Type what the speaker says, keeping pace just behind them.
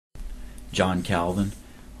John Calvin,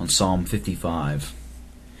 on Psalm 55.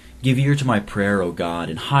 Give ear to my prayer, O God,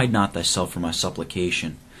 and hide not thyself from my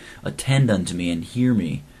supplication. Attend unto me, and hear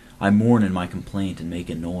me. I mourn in my complaint, and make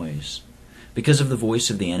a noise. Because of the voice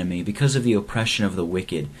of the enemy, because of the oppression of the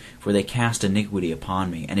wicked, for they cast iniquity upon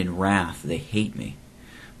me, and in wrath they hate me.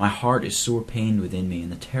 My heart is sore pained within me,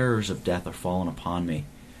 and the terrors of death are fallen upon me.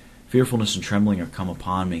 Fearfulness and trembling are come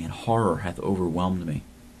upon me, and horror hath overwhelmed me.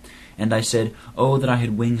 And I said, O that I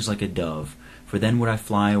had wings like a dove, for then would I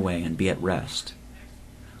fly away and be at rest.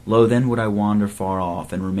 Lo, then would I wander far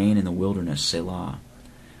off, and remain in the wilderness, Selah.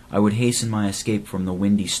 I would hasten my escape from the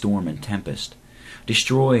windy storm and tempest.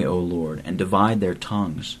 Destroy, O Lord, and divide their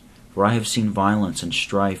tongues, for I have seen violence and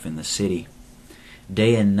strife in the city.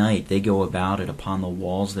 Day and night they go about it upon the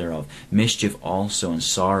walls thereof. Mischief also and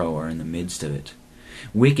sorrow are in the midst of it.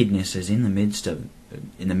 Wickedness is in the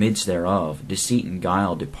midst thereof. Deceit and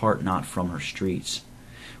guile depart not from her streets.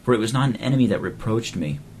 For it was not an enemy that reproached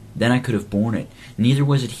me, then I could have borne it. Neither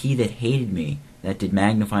was it he that hated me, that did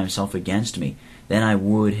magnify himself against me, then I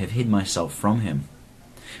would have hid myself from him.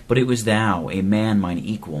 But it was thou, a man mine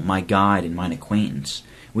equal, my guide and mine acquaintance.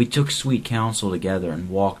 We took sweet counsel together, and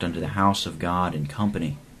walked unto the house of God in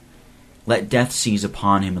company. Let death seize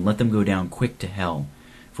upon him, and let them go down quick to hell,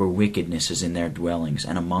 for wickedness is in their dwellings,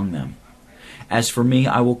 and among them. As for me,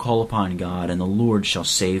 I will call upon God, and the Lord shall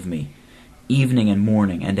save me. Evening and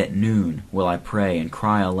morning and at noon will I pray and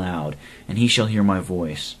cry aloud, and he shall hear my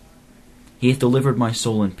voice. He hath delivered my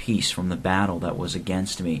soul in peace from the battle that was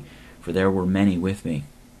against me, for there were many with me.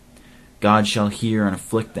 God shall hear and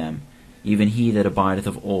afflict them, even he that abideth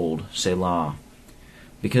of old, Selah.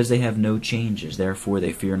 Because they have no changes, therefore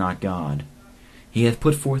they fear not God. He hath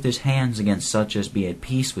put forth his hands against such as be at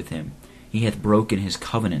peace with him. He hath broken his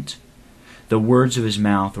covenant. The words of his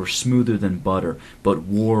mouth were smoother than butter, but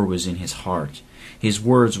war was in his heart. His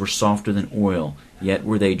words were softer than oil, yet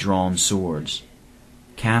were they drawn swords.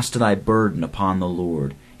 Cast thy burden upon the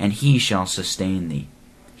Lord, and he shall sustain thee.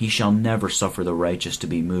 He shall never suffer the righteous to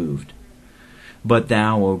be moved. But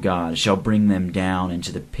thou, O God, shalt bring them down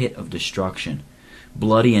into the pit of destruction.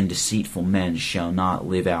 Bloody and deceitful men shall not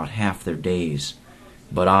live out half their days,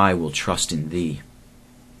 but I will trust in thee.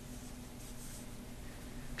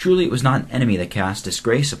 Truly it was not an enemy that cast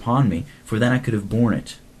disgrace upon me, for then I could have borne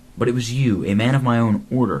it. But it was you, a man of my own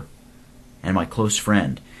order, and my close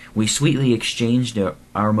friend. We sweetly exchanged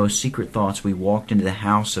our most secret thoughts. We walked into the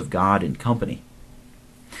house of God in company.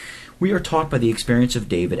 We are taught by the experience of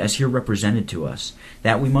David, as here represented to us,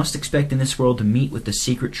 that we must expect in this world to meet with the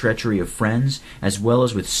secret treachery of friends, as well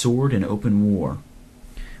as with sword and open war.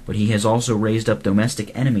 But he has also raised up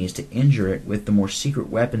domestic enemies to injure it with the more secret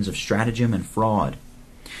weapons of stratagem and fraud.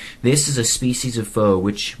 This is a species of foe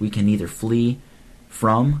which we can neither flee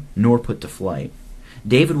from nor put to flight.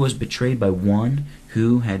 David was betrayed by one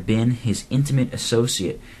who had been his intimate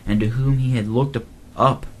associate, and to whom he had looked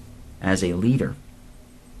up as a leader.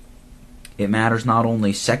 In matters not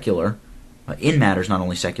only secular, but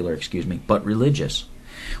religious.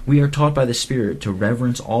 We are taught by the Spirit to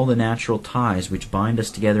reverence all the natural ties which bind us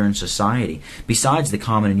together in society. Besides the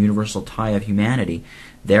common and universal tie of humanity,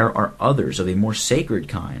 there are others of a more sacred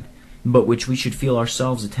kind, but which we should feel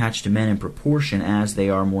ourselves attached to men in proportion as they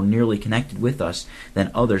are more nearly connected with us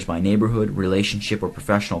than others by neighborhood, relationship, or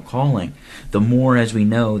professional calling, the more as we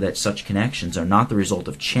know that such connections are not the result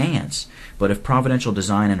of chance, but of providential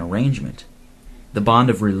design and arrangement. The bond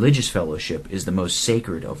of religious fellowship is the most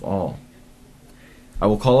sacred of all. I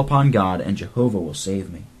will call upon God, and Jehovah will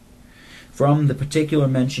save me. From the particular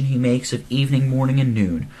mention he makes of evening, morning, and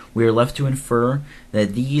noon, we are left to infer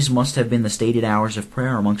that these must have been the stated hours of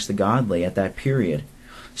prayer amongst the godly at that period.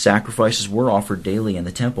 Sacrifices were offered daily in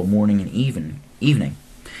the temple, morning and evening,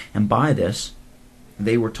 and by this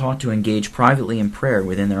they were taught to engage privately in prayer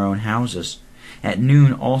within their own houses. At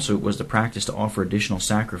noon also it was the practice to offer additional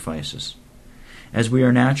sacrifices. As we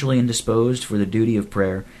are naturally indisposed for the duty of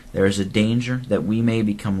prayer, there is a danger that we may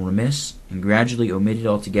become remiss and gradually omit it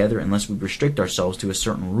altogether unless we restrict ourselves to a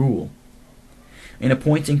certain rule. In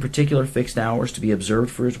appointing particular fixed hours to be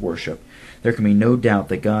observed for his worship, there can be no doubt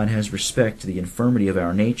that God has respect to the infirmity of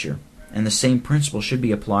our nature, and the same principle should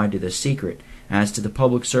be applied to the secret as to the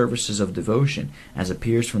public services of devotion, as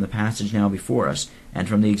appears from the passage now before us, and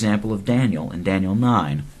from the example of Daniel in Daniel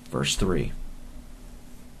 9, verse 3.